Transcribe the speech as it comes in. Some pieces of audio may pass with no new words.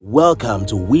Welcome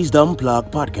to Wisdom Plug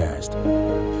Podcast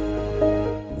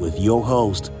with your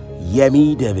host,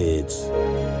 Yemi Davids.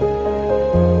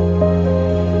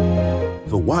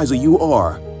 The wiser you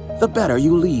are, the better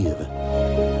you live.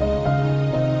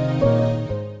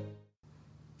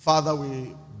 Father,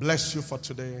 we bless you for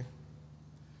today.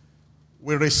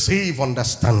 We receive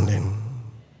understanding.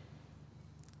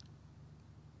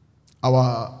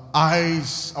 Our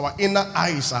eyes, our inner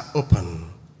eyes are open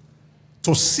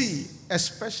to see,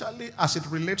 especially as it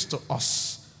relates to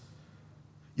us.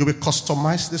 You will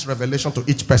customize this revelation to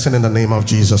each person in the name of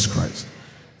Jesus Christ.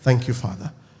 Thank you,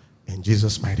 Father. In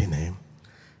Jesus' mighty name,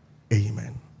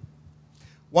 amen.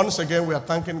 Once again, we are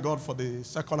thanking God for the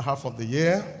second half of the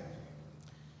year.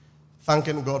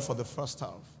 Thanking God for the first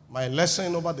half. My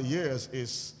lesson over the years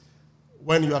is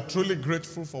when you are truly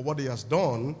grateful for what He has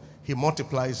done, He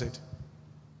multiplies it.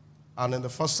 And in the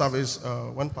first service,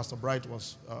 when Pastor Bright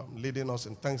was leading us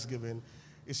in Thanksgiving,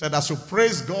 he said, as you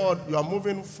praise God, you are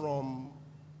moving from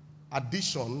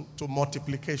addition to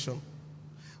multiplication.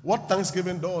 What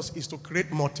Thanksgiving does is to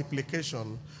create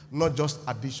multiplication, not just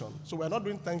addition. So we're not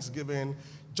doing Thanksgiving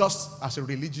just as a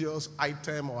religious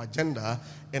item or agenda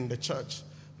in the church.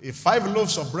 If 5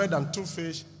 loaves of bread and 2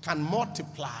 fish can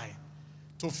multiply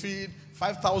to feed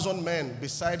 5,000 men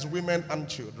besides women and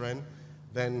children,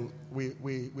 then we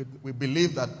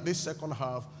believe that this second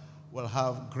half will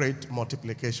have great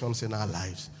multiplications in our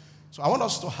lives. So I want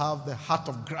us to have the heart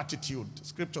of gratitude.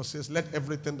 Scripture says, let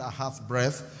everything that hath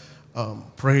breath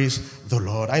praise the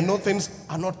Lord. I know things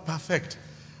are not perfect,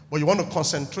 but you want to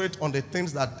concentrate on the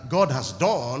things that God has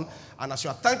done, and as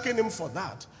you are thanking Him for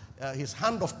that, His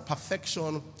hand of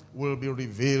perfection will be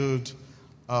revealed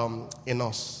in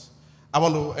us. I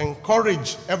want to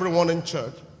encourage everyone in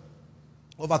church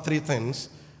over 3 things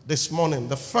this morning.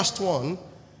 The first one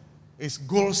is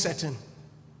goal setting.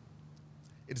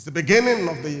 It's the beginning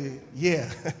of the year,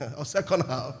 or second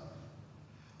half.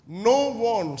 No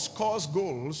one scores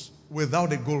goals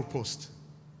without a goal post.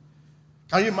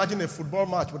 Can you imagine a football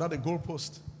match without a goal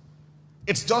post?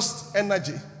 It's just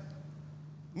energy.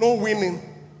 No winning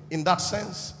in that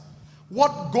sense.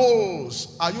 What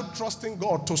goals are you trusting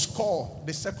God to score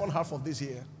the second half of this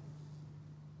year?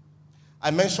 I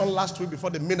mentioned last week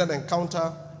before the midnight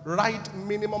encounter, write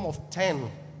minimum of 10.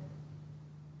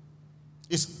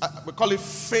 We call it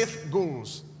faith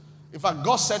goals. In fact,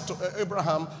 God said to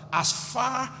Abraham, as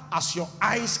far as your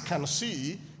eyes can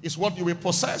see is what you will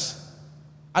possess.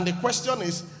 And the question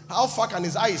is, how far can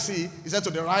his eyes see? Is that to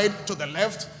the right, to the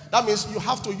left? That means you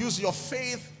have to use your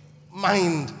faith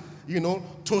mind,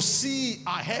 to see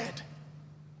ahead.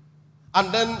 And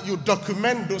then you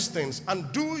document those things and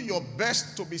do your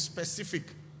best to be specific.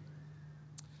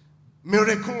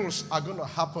 Miracles are going to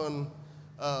happen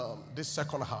this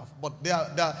second half, but they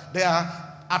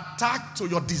are attacked to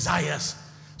your desires.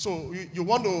 So you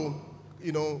want to,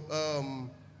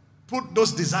 put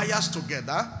those desires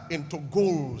together into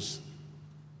goals.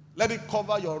 Let it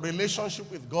cover your relationship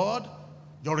with God,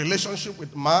 your relationship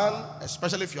with man,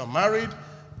 especially if you're married,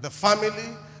 the family.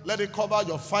 Let it cover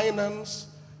your finance,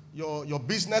 your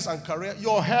business and career,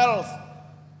 your health.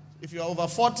 If you're over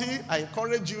 40, I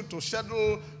encourage you to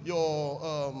schedule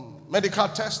your medical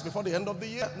test before the end of the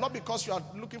year. Not because you are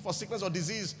looking for sickness or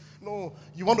disease. No,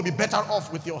 you want to be better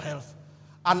off with your health.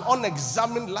 An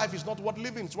unexamined life is not worth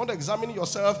living. So you want to examine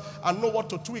yourself and know what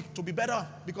to tweak to be better.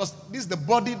 Because this is the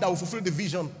body that will fulfill the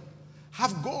vision.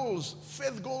 Have goals,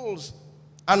 faith goals,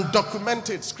 and document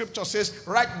it. Scripture says,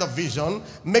 write the vision,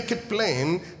 make it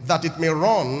plain that it may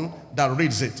run that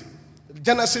reads it.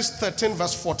 Genesis 13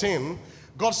 verse 14,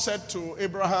 God said to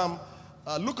Abraham,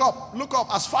 look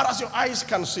up as far as your eyes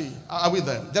can see. Are we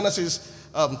there? Genesis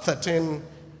 13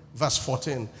 verse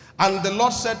 14. And the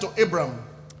Lord said to Abram,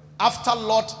 after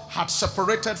Lot had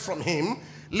separated from him,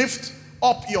 lift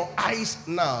up your eyes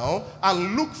now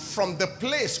and look from the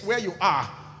place where you are,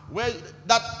 where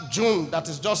that June that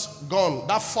is just gone,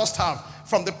 that first half,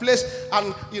 from the place,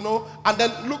 and and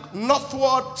then look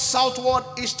northward, southward,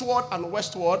 eastward, and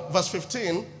westward. Verse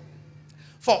 15.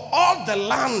 For all the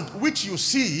land which you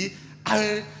see,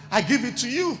 I give it to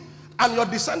you and your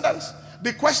descendants.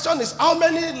 The question is, how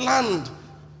many land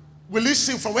will he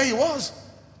see from where he was?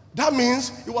 That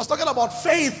means he was talking about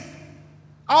faith.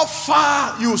 How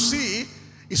far you see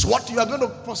is what you are going to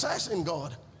possess in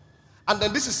God. And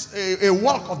then this is a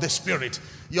walk of the Spirit.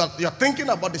 You're thinking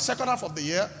about the second half of the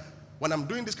year. When I'm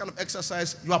doing this kind of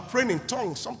exercise, you are praying in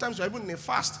tongues. Sometimes you're even in a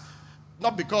fast.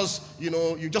 Not because,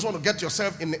 you just want to get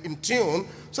yourself in tune,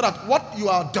 so that what you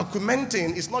are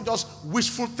documenting is not just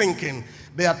wishful thinking.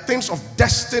 They are things of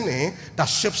destiny that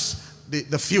shapes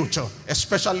the future,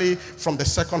 especially from the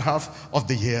second half of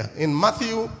the year. In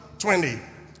Matthew 20,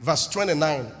 verse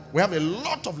 29, we have a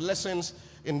lot of lessons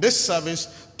in this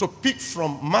service to pick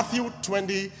from Matthew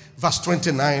 20, verse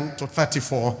 29 to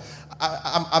 34.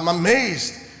 I'm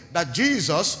amazed that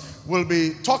Jesus will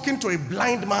be talking to a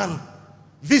blind man,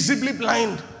 visibly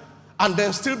blind, and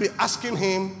then still be asking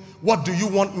him, what do you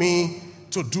want me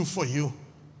to do for you?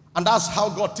 And that's how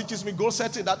God teaches me goal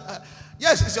setting. That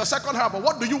yes, it's your second half, but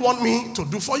what do you want me to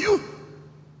do for you?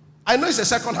 I know it's a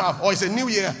second half or it's a new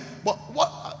year, but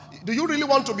what do you really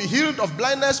want to be healed of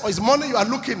blindness, or is money you are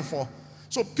looking for?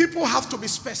 So people have to be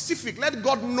specific. Let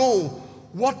God know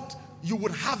what you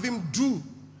would have him do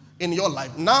in your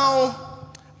life.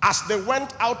 Now, as they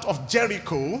went out of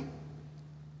Jericho,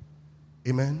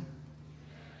 amen.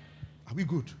 Are we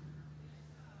good?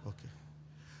 Okay.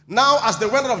 Now, as they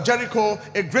went out of Jericho,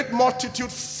 a great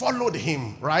multitude followed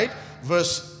him, right?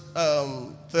 Verse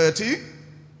 30.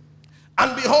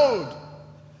 And behold,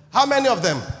 how many of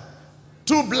them?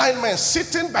 2 blind men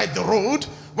sitting by the road.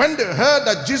 When they heard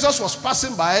that Jesus was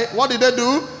passing by, what did they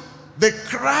do? They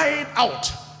cried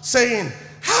out, saying,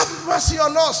 have mercy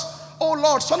on us, O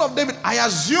Lord, Son of David. I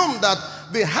assume that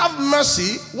the have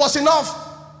mercy was enough.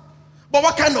 But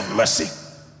what kind of mercy?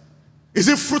 Is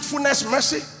it fruitfulness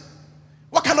mercy?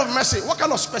 What kind of mercy? What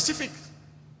kind of specific?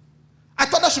 I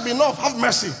thought that should be enough. Have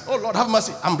mercy. Oh Lord, have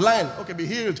mercy. I'm blind. Okay, be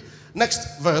healed.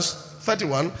 Next verse,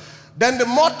 31. Then the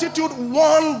multitude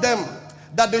warned them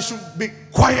that they should be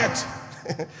quiet.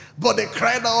 But they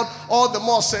cried out all the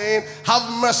more, saying,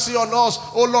 have mercy on us,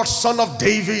 O Lord, Son of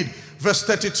David. Verse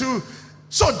 32.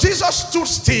 So Jesus stood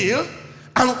still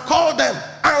and called them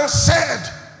and said,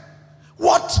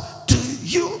 what do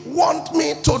you want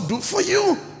me to do for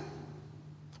you?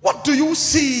 What do you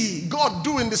see God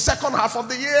do in the second half of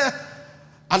the year?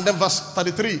 And then verse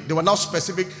 33, they were now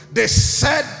specific. They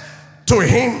said to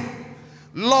him,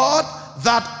 Lord,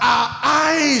 that our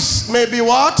eyes may be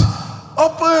what?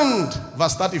 Opened.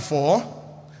 Verse 34.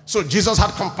 So Jesus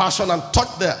had compassion and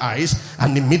touched their eyes,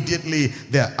 and immediately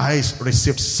their eyes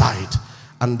received sight,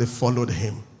 and they followed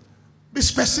him. Be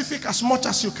specific as much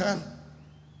as you can.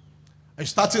 Are you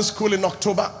starting school in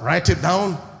October? Write it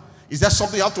down. Is there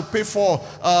something you have to pay for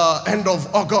end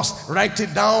of August? Write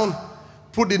it down.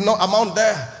 Put the amount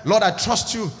there. Lord, I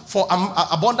trust you for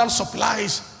abundant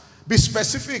supplies. Be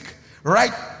specific.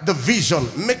 Write the vision.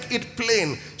 Make it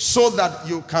plain so that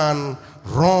you can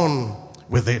run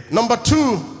with it. Number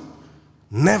 2,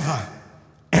 never,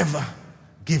 ever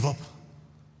give up.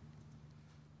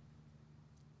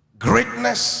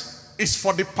 Greatness is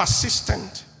for the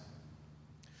persistent.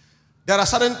 There are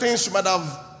certain things you might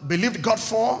have believed God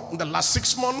for in the last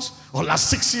 6 months or last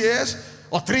 6 years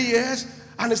or 3 years,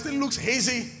 and it still looks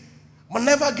hazy. But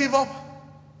never give up.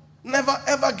 Never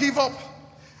ever give up.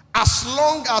 As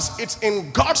long as it's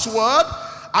in God's word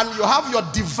and you have your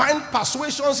divine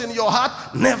persuasions in your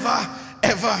heart, never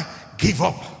ever give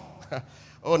up.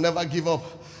 Oh, never give up.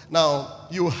 Now,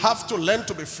 you have to learn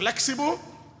to be flexible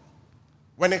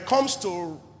when it comes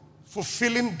to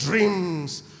fulfilling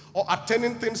dreams or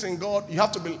attaining things in God. You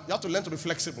have to learn to be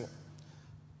flexible.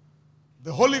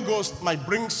 The Holy Ghost might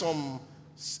bring some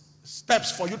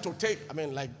steps for you to take. I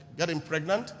mean, like getting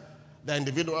pregnant. There are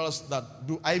individuals that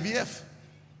do IVF.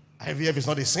 IVF is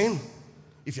not a sin.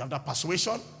 If you have that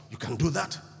persuasion, you can do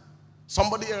that.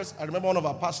 Somebody else, I remember one of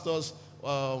our pastors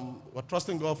were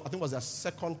trusting God. I think it was their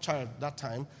second child that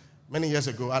time, many years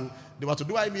ago, and they were to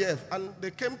do IVF. And they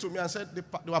came to me and said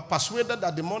they were persuaded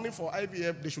that the money for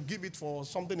IVF, they should give it for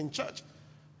something in church.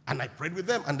 And I prayed with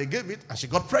them, and they gave it, and she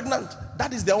got pregnant.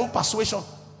 That is their own persuasion.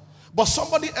 But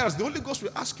somebody else, the Holy Ghost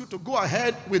will ask you to go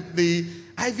ahead with the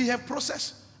IVF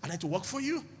process, and it will work for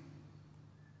you.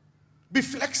 Be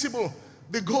flexible.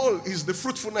 The goal is the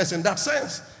fruitfulness in that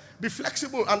sense. Be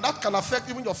flexible, and that can affect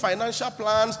even your financial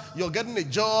plans. You're getting a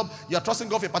job, you're trusting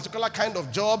God for a particular kind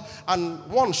of job, and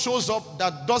one shows up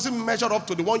that doesn't measure up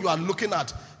to the one you are looking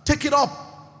at. Take it up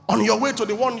on your way to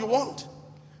the one you want.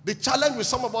 The challenge with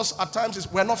some of us at times is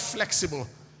we're not flexible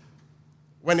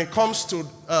when it comes to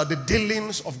the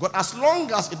dealings of God. As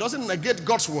long as it doesn't negate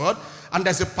God's word and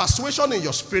there's a persuasion in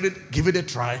your spirit, give it a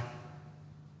try.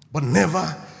 But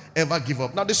never, ever give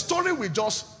up. Now, the story we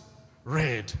just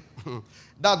read,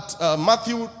 that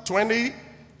Matthew 20,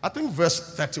 I think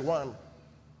verse 31.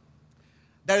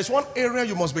 There is one area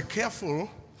you must be careful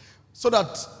so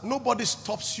that nobody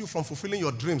stops you from fulfilling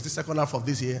your dreams the second half of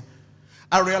this year.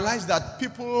 I realize that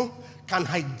people can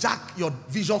hijack your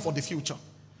vision for the future.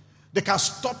 They can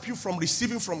stop you from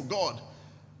receiving from God.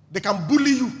 They can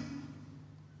bully you.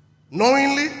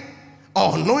 Knowingly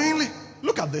or unknowingly.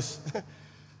 Look at this.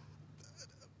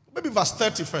 Maybe verse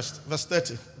 30 first. Verse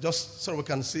 30, just so we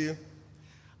can see.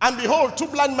 And behold, two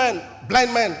blind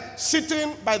men,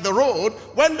 sitting by the road,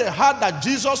 when they heard that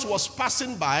Jesus was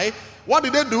passing by, what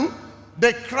did they do?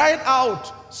 They cried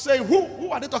out, saying, Who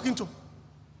are they talking to?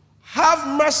 Have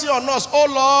mercy on us, O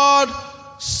Lord,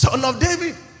 Son of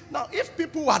David. Now, if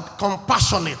people were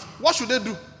compassionate, what should they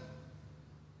do?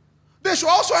 They should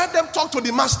also have them talk to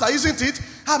the master, isn't it?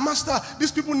 Master,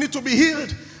 these people need to be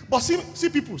healed. But see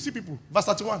people. Verse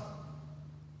 31.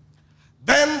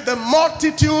 Then the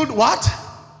multitude, what?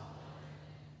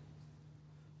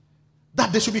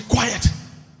 That they should be quiet.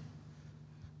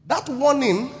 That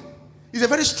warning is a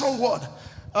very strong word.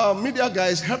 Media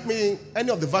guys, help me.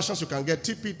 Any of the versions you can get,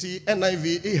 TPT,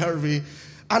 NIV, ERV.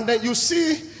 And then you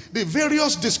see the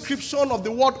various description of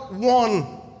the word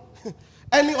warn.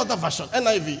 Any other version,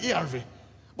 NIV, ERV.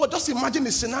 But just imagine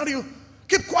the scenario.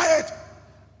 Keep quiet.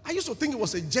 I used to think it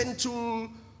was a gentle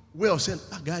way of saying,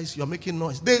 guys, you're making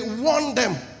noise. They warned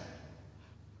them.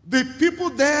 The people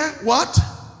there, what?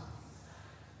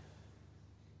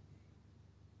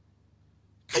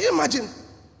 Can you imagine?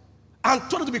 And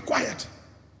told them to be quiet.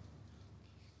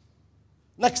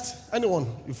 Next, anyone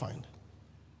you find.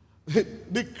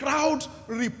 The crowd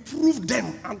reproved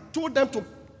them and told them to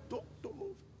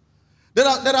move. There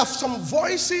are some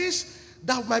voices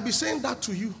that might be saying that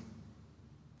to you.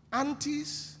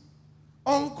 Aunties,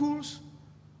 uncles,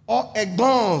 or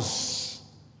egbons,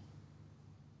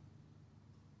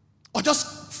 or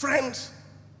just friends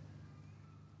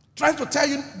trying to tell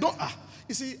you, don't.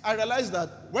 You see, I realize that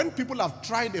when people have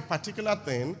tried a particular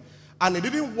thing and it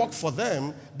didn't work for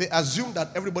them, they assume that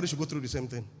everybody should go through the same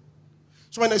thing.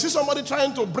 So when they see somebody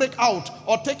trying to break out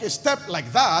or take a step like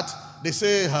that, they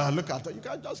say, look at her. You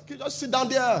can't just sit down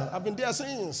there. I've been there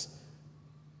since.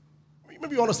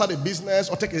 Maybe you want to start a business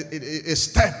or take a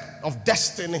step of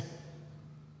destiny.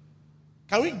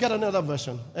 Can we get another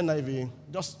version? NIV.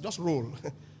 Just roll.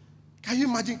 Can you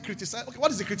imagine criticizing? Okay, what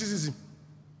is the criticism?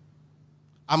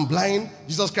 I'm blind.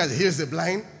 Jesus Christ heals the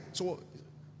blind. So,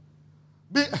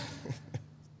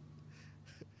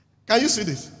 can you see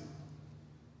this?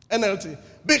 NLT.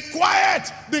 Be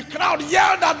quiet. The crowd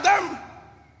yelled at them.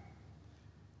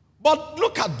 But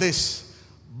look at this.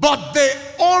 But they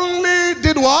only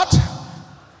did what?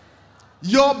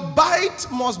 Your bite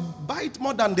must bite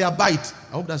more than their bite.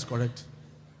 I hope that's correct.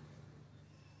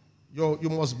 You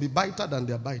must be biter than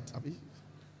their bite.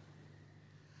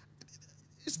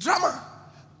 It's drama.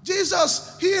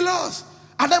 Jesus, heal us.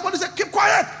 And everybody said, keep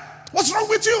quiet. What's wrong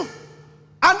with you?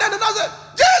 And then another said,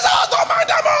 Jesus, don't mind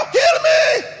them all. Heal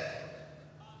me.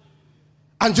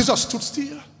 And Jesus stood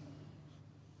still.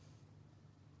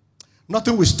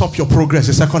 Nothing will stop your progress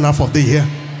the second half of the year.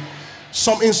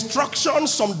 Some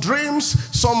instructions, some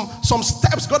dreams, some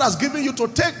steps God has given you to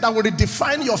take that will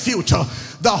redefine your future.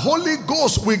 The Holy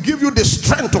Ghost will give you the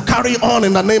strength to carry on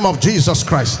in the name of Jesus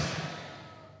Christ.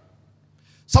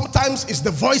 Sometimes it's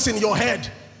the voice in your head.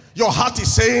 Your heart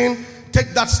is saying,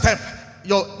 take that step.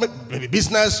 Your maybe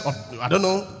business or I don't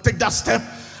know, take that step.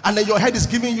 And then your head is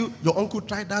giving you, your uncle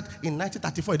tried that in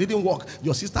 1934, it didn't work.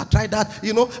 Your sister tried that,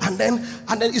 and then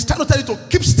it's trying to tell you to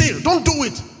keep still. Don't do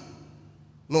it.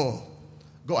 No.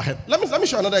 Go ahead. Let me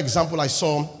show another example I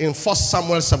saw in 1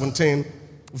 Samuel 17,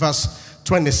 verse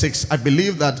 26. I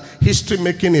believe that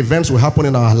history-making events will happen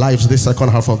in our lives this second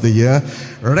half of the year.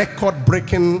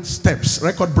 Record-breaking steps,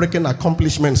 record-breaking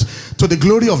accomplishments to the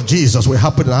glory of Jesus will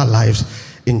happen in our lives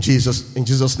in Jesus'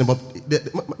 name.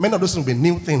 But many of those will be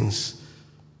new things.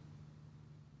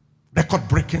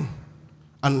 Record-breaking.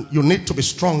 And you need to be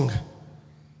strong.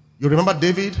 You remember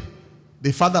David?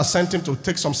 The father sent him to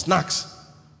take some snacks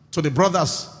to the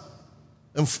brothers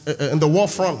in the war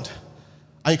front.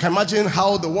 And you can imagine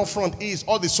how the war front is.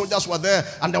 All the soldiers were there,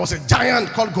 and there was a giant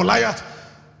called Goliath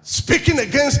speaking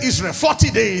against Israel 40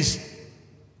 days.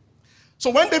 So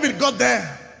when David got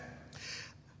there,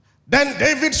 then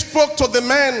David spoke to the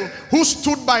men who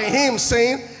stood by him,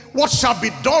 saying, what shall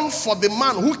be done for the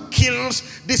man who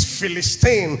kills this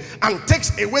Philistine and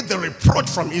takes away the reproach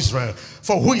from Israel?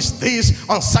 For who is this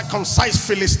uncircumcised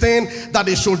Philistine that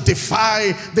he should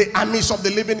defy the armies of the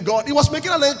living God? He was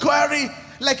making an inquiry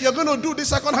like you're going to do this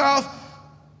second half.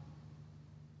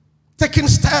 Taking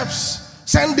steps,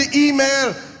 send the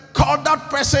email, call that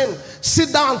person,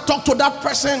 sit down, talk to that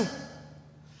person.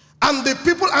 And the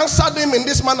people answered him in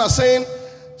this manner, saying,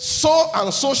 so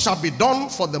and so shall be done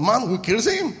for the man who kills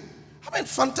him. I mean,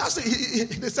 fantastic.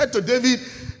 They said to David,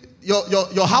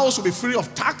 your house will be free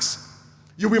of tax.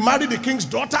 You will marry the king's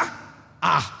daughter.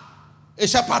 A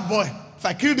shepherd boy. If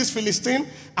I kill this Philistine,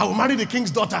 I will marry the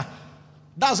king's daughter.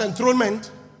 That's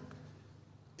enthronement.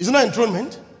 Isn't that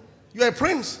enthronement? You are a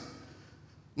prince.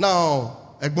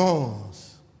 Now,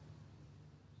 Egbons,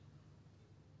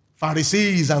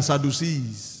 Pharisees and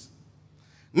Sadducees.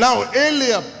 Now,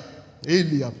 Eliab,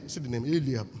 see the name,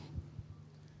 Eliab,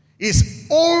 his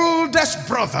oldest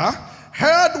brother,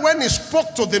 heard when he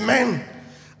spoke to the men,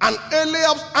 and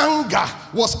Eliab's anger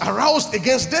was aroused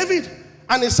against David.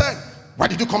 And he said, why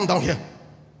did you come down here?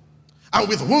 And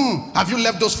with whom have you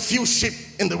left those few sheep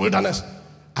in the wilderness?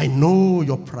 I know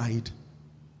your pride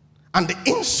and the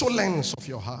insolence of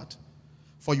your heart,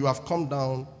 for you have come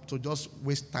down to just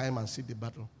waste time and see the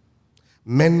battle.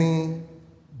 Many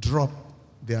drop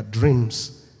their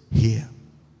dreams here.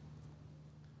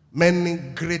 Many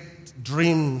great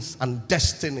dreams and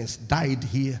destinies died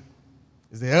here.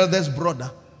 It's the eldest brother.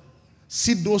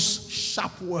 See those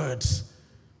sharp words.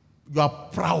 You are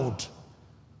proud.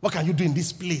 What can you do in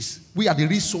this place? We are the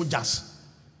real soldiers.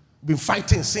 Been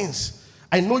fighting since.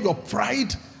 I know your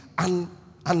pride and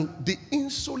the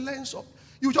insolence of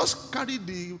you. Just carry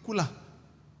the cooler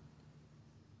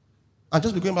and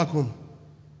just be going back home.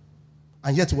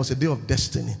 And yet it was a day of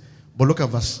destiny. But look at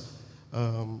verse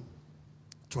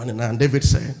 29. David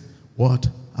said, what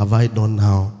have I done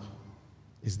now?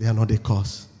 Is there not a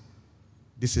cause?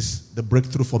 This is the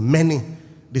breakthrough for many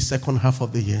the second half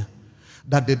of the year.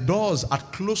 That the doors are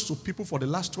closed to people for the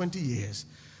last 20 years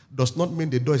does not mean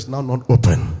the door is now not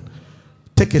open.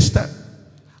 Take a step.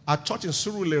 Our church in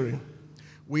Surulere,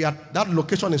 we are that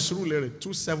location in Surulere,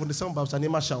 277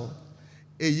 Babsanima Shao.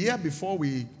 A year before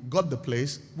we got the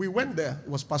place, we went there. It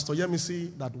was Pastor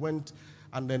Yemisi that went,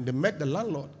 and then they met the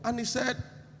landlord. And he said,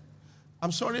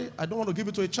 I'm sorry, I don't want to give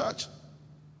it to a church.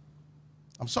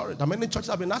 I'm sorry. There are many churches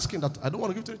have been asking that I don't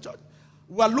want to give it to a church.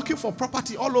 We are looking for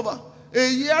property all over. A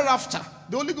year after,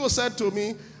 the Holy Ghost said to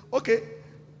me, okay,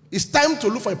 it's time to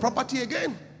look for a property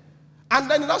again. And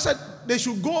then he now said they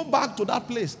should go back to that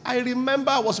place. I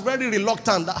remember I was very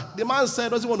reluctant. The man said,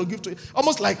 doesn't want to give to it.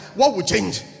 Almost like, what will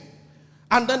change?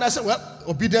 And then I said, well,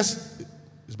 obedience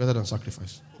is better than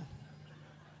sacrifice.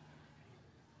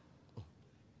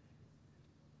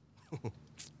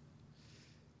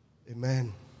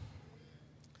 Amen.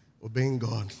 Obeying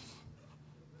God.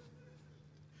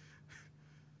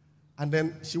 And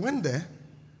then she went there.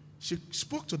 She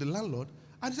spoke to the landlord.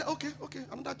 And he said, okay,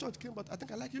 another church came, but I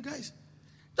think I like you guys.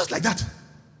 Just like that.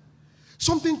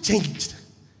 Something changed.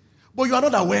 But you are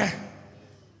not aware.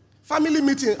 Family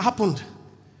meeting happened.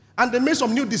 And they made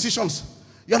some new decisions.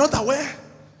 You are not aware.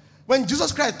 When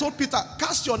Jesus Christ told Peter,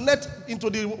 cast your net into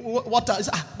the water. He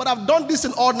said, but I've done this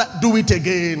in all night. Do it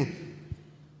again.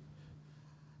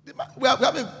 We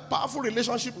have a powerful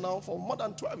relationship now for more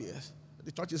than 12 years.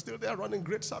 The church is still there running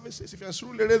great services. If you're in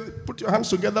Surulere, put your hands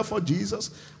together for Jesus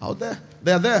out there.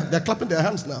 They're there. They're clapping their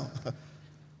hands now.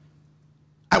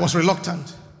 I was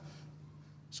reluctant.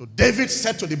 So David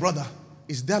said to the brother,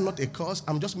 is there not a cause?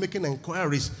 I'm just making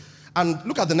inquiries. And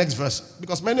look at the next verse.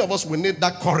 Because many of us will need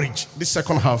that courage, this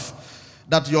second half.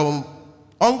 That your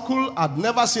uncle had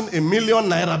never seen ₦1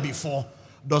 million before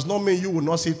does not mean you will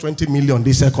not see 20 million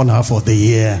this second half of the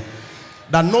year.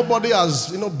 That nobody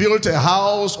has, built a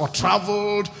house or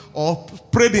traveled or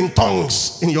prayed in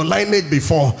tongues in your lineage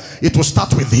before. It will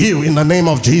start with you in the name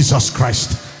of Jesus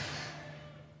Christ.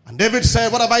 And David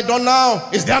said, what have I done now?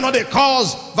 Is there not a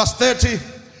cause? Verse 30.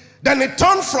 Then he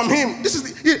turned from him.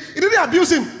 He didn't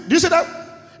abuse him. Do you see that?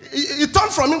 He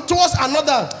turned from him towards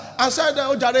another and said,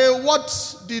 oh, Jare,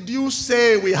 what did you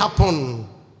say will happen?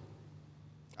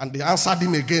 And they answered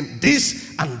him again,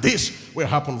 this and this will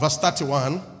happen. Verse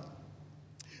 31.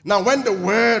 Now when the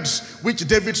words which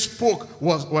David spoke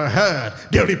were heard,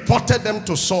 they reported them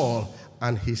to Saul,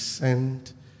 and he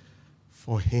sent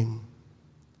for him.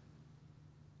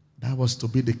 That was to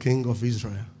be the king of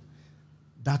Israel.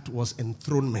 That was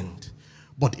enthronement.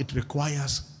 But it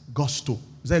requires gusto.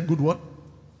 Is that a good word?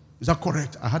 Is that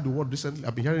correct? I had the word recently.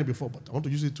 I've been hearing it before, but I want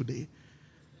to use it today.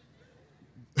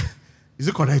 Is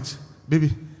it correct?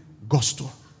 Baby, gusto.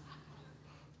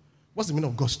 What's the meaning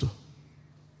of gusto?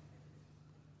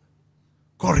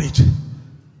 Courage.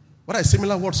 What are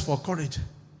similar words for courage?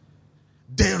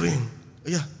 Daring.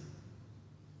 Yeah.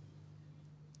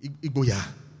 Igboya.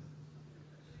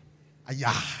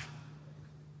 Aya.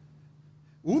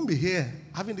 We won't be here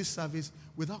having this service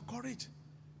without courage.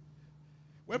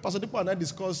 When Pastor Dipo and I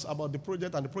discuss about the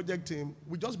project and the project team,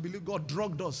 we just believe God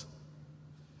drugged us.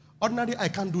 Ordinarily, I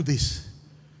can't do this.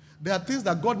 There are things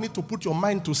that God needs to put your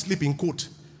mind to sleep in quote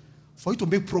for you to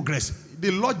make progress.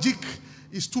 The logic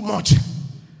is too much.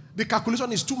 The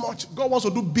calculation is too much. God wants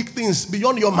to do big things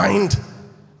beyond your mind.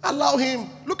 Allow him.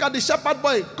 Look at the shepherd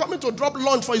boy coming to drop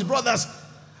lunch for his brothers.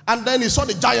 And then he saw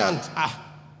the giant.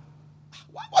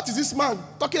 What is this man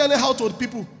talking anyhow to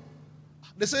people?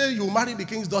 They say you marry the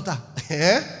king's daughter.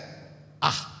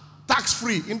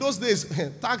 Tax-free. In those days,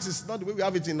 tax is not the way we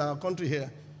have it in our country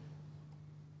here.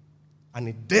 And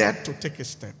he dared to take a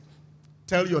step.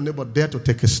 Tell your neighbor, dare to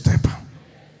take a step.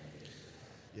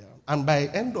 Yeah. And by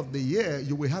the end of the year,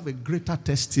 you will have a greater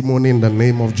testimony in the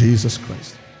name of Jesus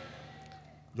Christ.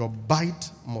 Your bite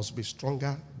must be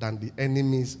stronger than the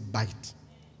enemy's bite.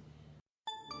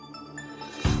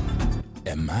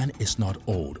 A man is not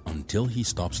old until he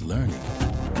stops learning.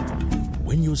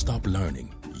 When you stop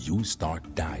learning, you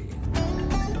start dying.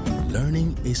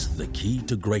 Learning is the key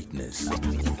to greatness.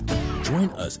 Join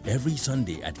us every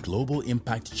Sunday at Global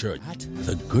Impact Church at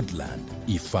The Good Land,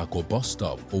 Ifako Bus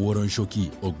Stop,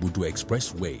 Oworonshoki, Ogbudu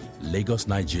Expressway, Lagos,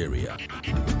 Nigeria.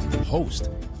 Host,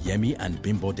 Yemi and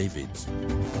Bimbo Davids.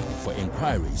 For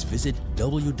inquiries, visit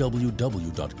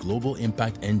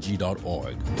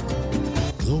www.globalimpactng.org.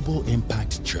 Global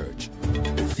Impact Church.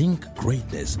 Think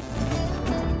greatness.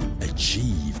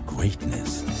 Achieve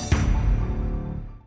greatness.